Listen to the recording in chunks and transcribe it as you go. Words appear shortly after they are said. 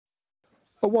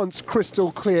A once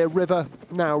crystal clear river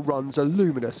now runs a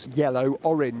luminous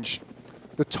yellow-orange.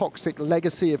 The toxic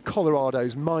legacy of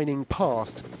Colorado's mining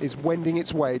past is wending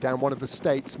its way down one of the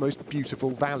state's most beautiful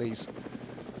valleys.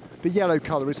 The yellow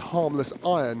colour is harmless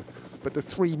iron, but the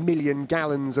 3 million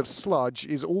gallons of sludge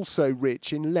is also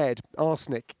rich in lead,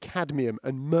 arsenic, cadmium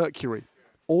and mercury.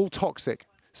 All toxic,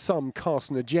 some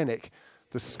carcinogenic.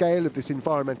 The scale of this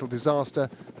environmental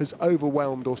disaster has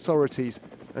overwhelmed authorities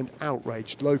and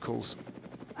outraged locals.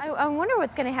 I wonder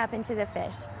what's going to happen to the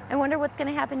fish. I wonder what's going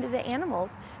to happen to the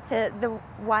animals, to the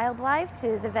wildlife,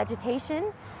 to the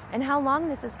vegetation, and how long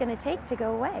this is going to take to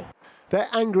go away. They're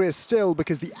angrier still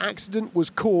because the accident was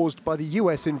caused by the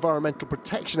US Environmental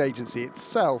Protection Agency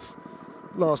itself.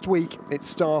 Last week, its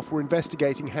staff were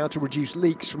investigating how to reduce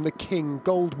leaks from the King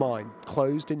gold mine,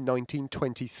 closed in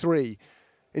 1923.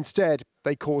 Instead,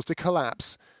 they caused a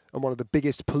collapse and one of the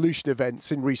biggest pollution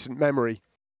events in recent memory.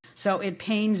 So it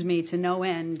pains me to no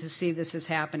end to see this is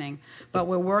happening, but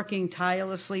we're working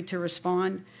tirelessly to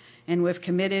respond, and we've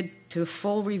committed to a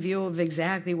full review of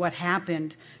exactly what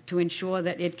happened to ensure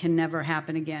that it can never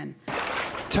happen again.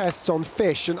 Tests on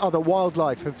fish and other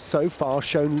wildlife have so far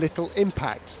shown little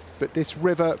impact, but this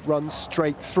river runs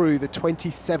straight through the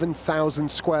 27,000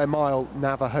 square mile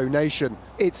Navajo Nation.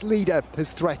 Its leader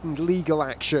has threatened legal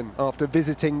action after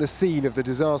visiting the scene of the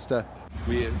disaster.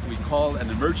 We call an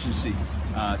emergency.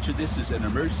 This is an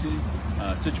emergency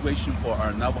situation for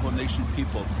our Navajo Nation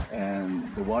people.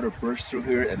 And the water burst through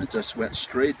here and it just went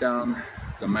straight down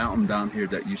the mountain down here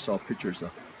that you saw pictures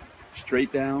of.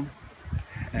 Straight down,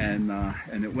 and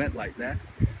it went like that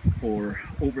for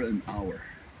over an hour.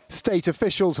 State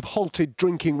officials have halted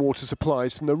drinking water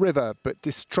supplies from the river, but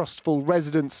distrustful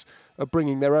residents are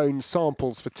bringing their own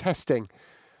samples for testing.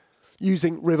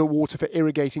 Using river water for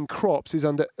irrigating crops is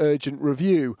under urgent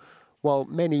review. While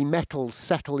many metals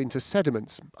settle into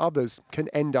sediments, others can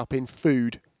end up in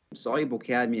food. Soluble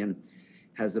cadmium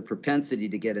has the propensity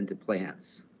to get into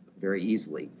plants very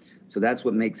easily. So that's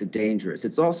what makes it dangerous.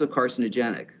 It's also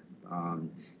carcinogenic.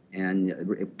 And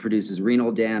it produces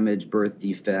renal damage, birth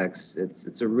defects.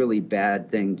 It's a really bad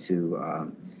thing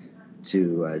to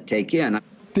take in.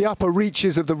 The upper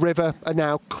reaches of the river are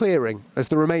now clearing as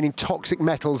the remaining toxic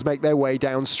metals make their way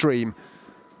downstream.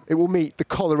 It will meet the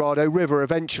Colorado River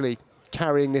eventually,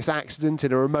 carrying this accident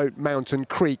in a remote mountain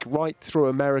creek right through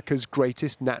America's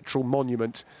greatest natural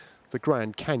monument, the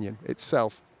Grand Canyon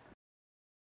itself.